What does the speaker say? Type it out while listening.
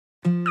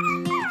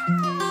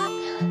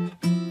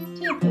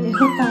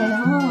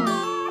배고파요.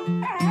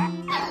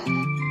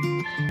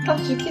 밥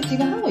줄게.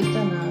 지금 하고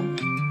있잖아.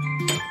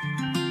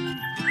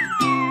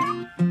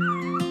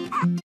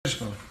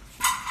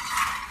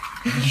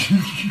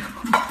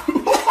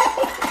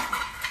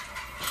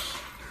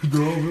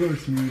 너무나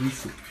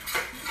신기했어.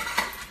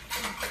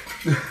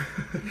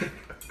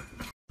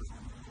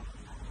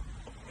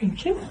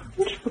 Ничего.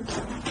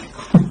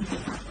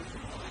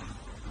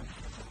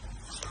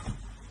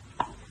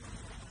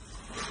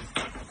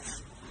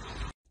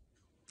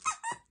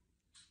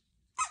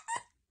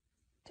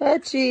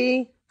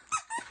 Touchy.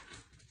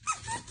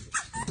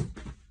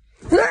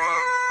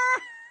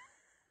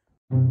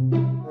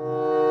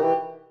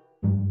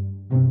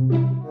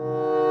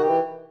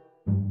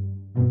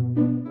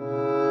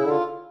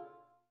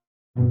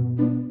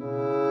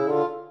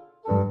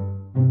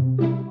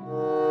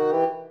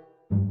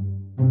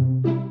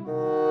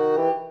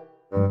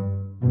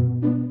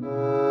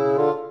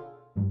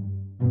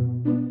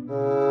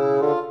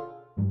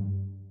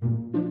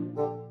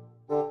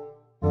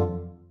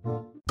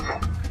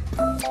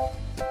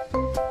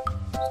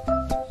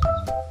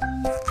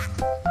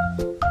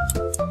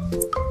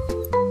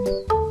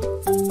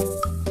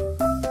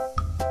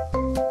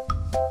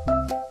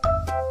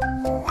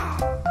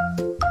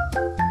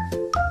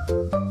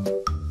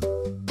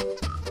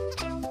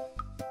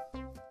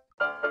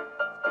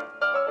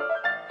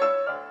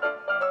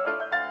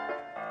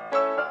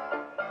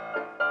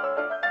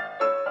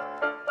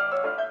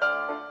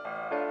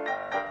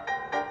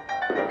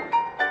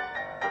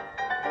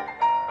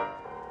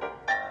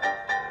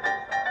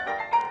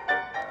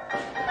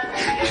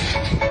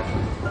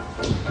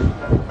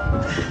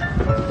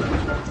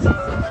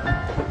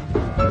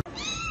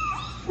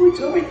 What's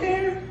over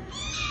there?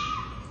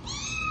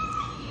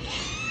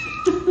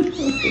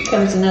 Here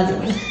comes another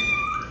one.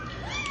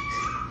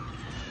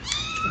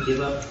 I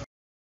give up.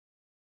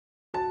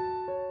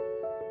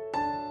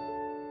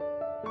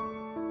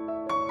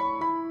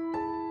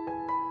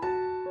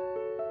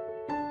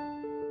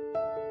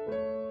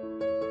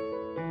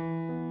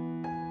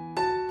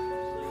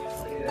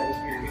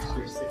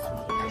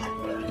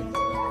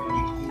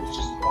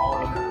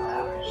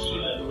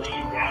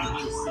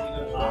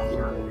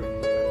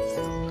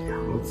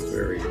 It's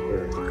very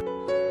clear.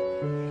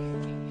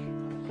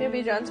 Can you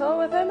be gentle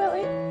with him,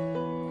 Ellie?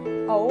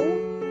 Oh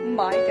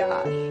my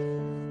gosh.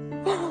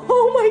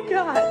 Oh my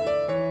god.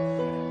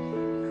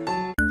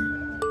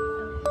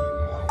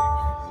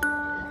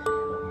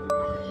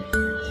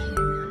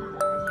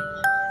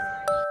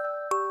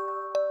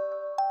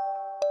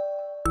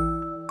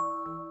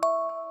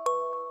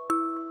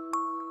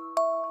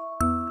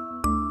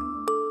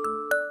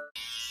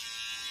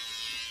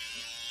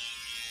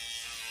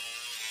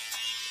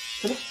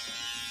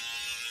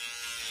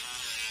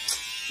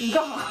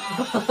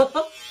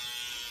 God.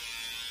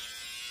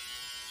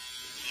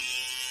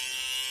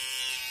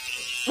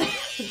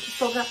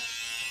 Toga.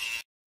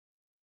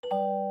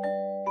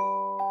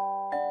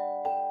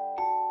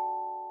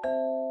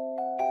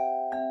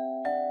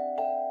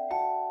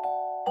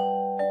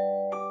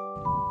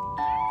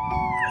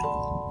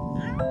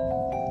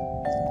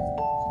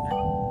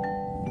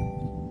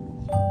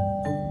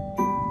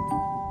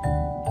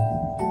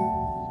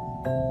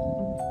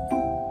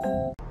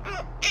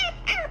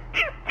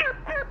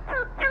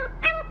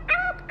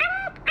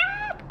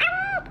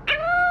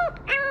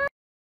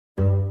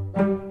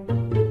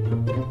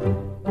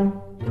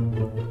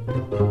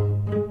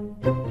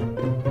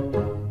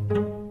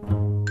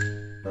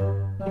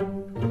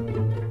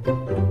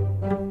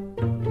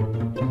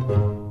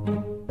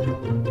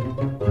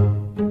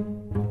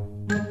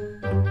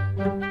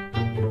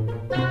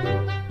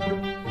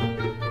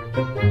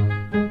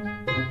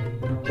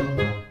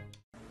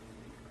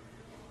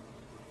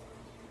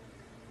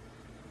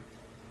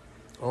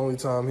 Only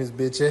time his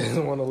bitch ass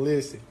wanna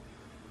listen.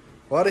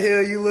 Why the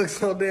hell you look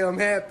so damn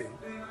happy?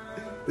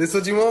 This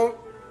what you want?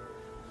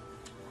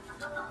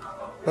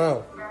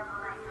 Huh?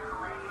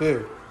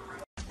 Here.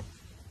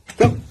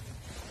 Go.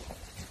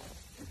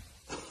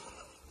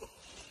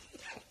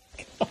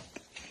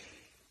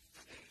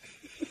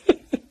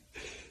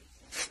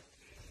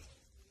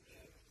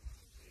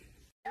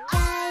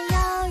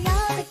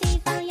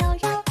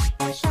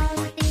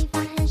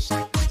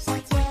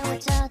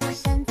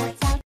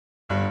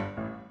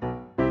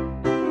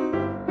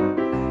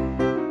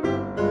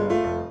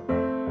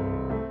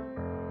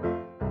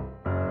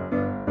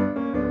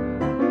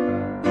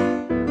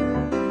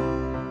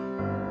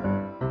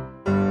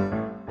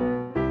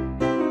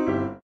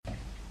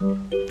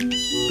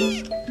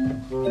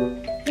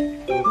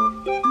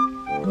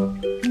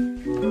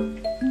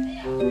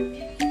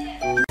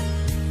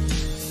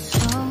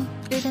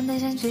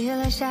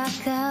下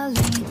课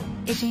铃，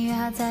已经约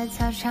好在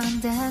操场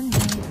等你。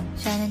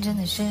夏天真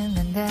的是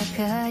闷得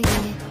可以，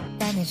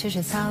带你吃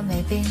吃草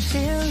莓冰淇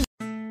淋。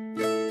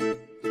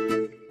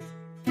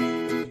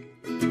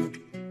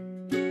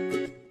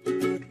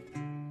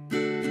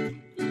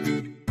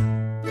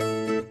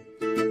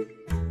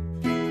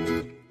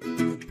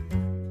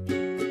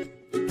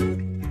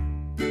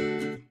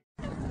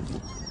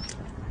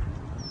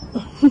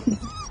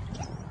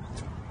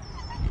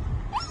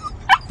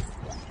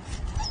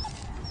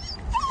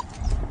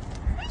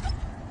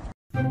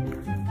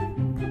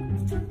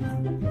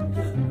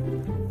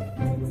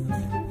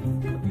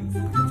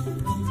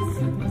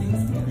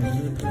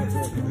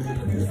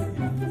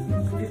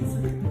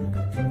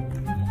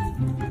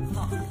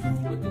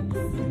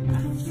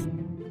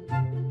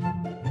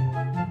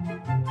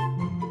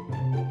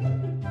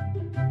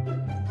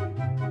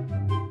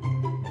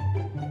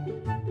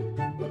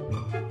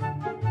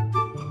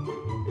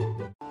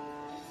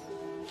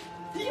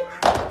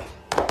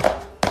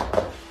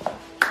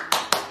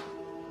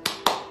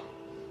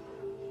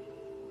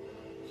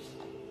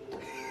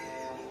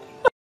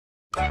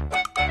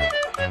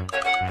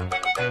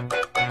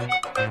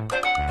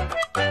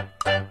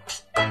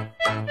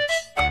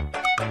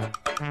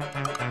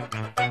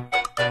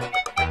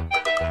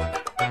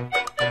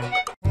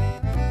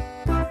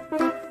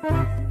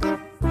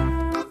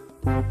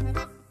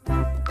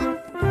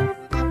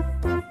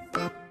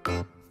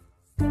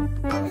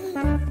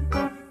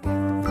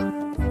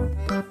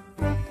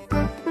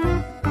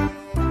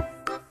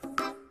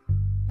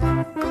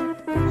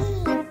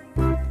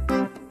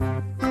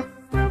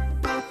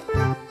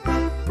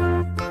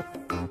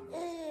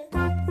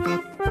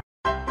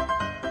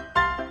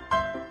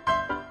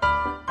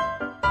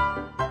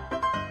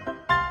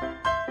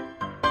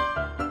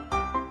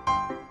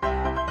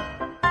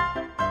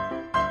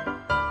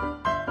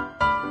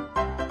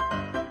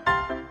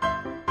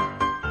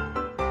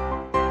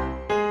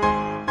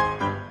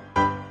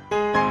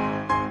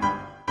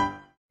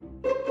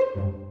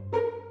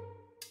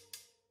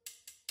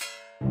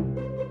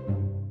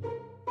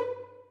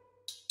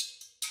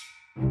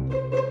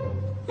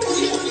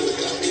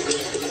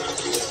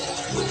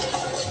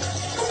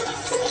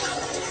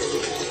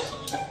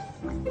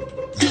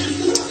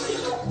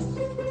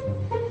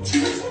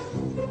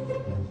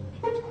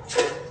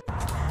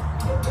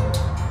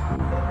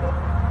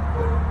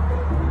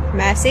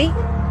Massey,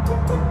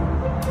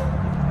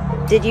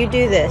 did you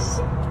do this?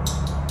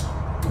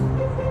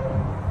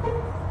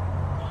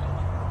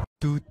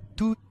 You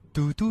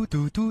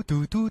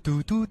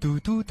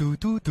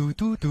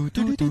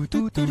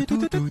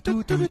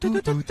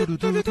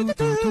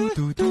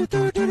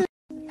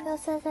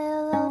said that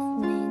you love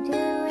me, do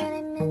you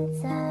really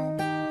mean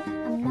that?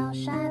 I'm not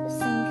shy, but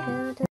think you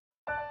do.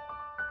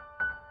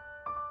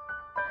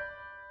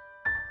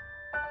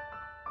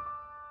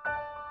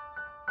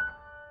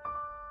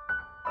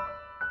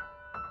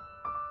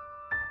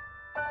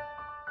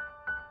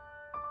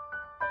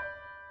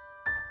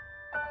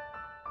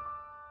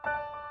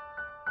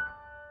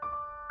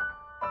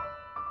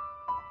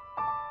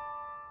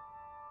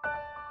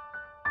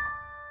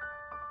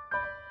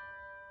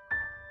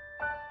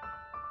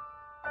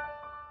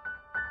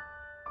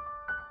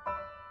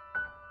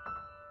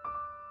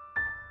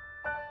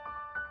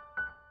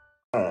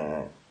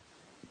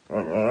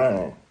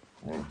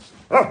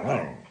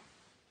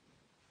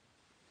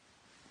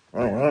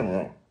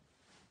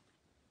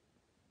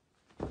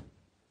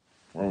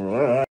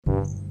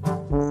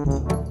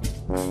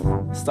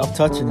 Stop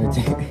touching her,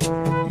 dude.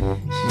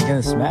 She's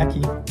gonna smack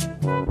you.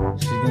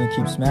 She's gonna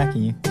keep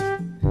smacking you.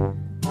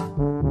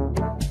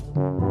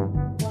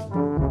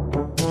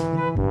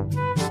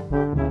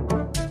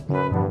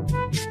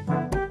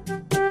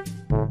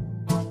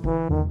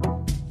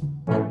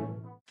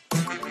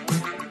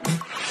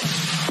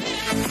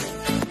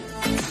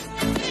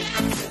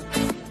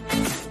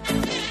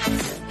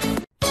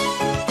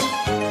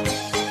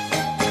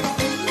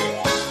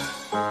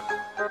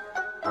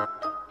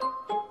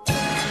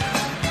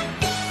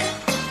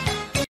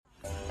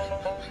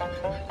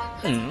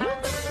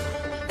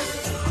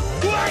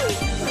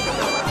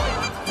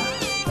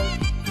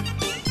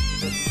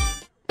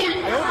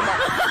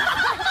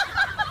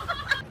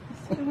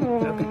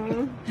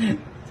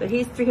 So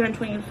he's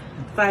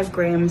 325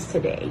 grams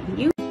today.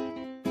 You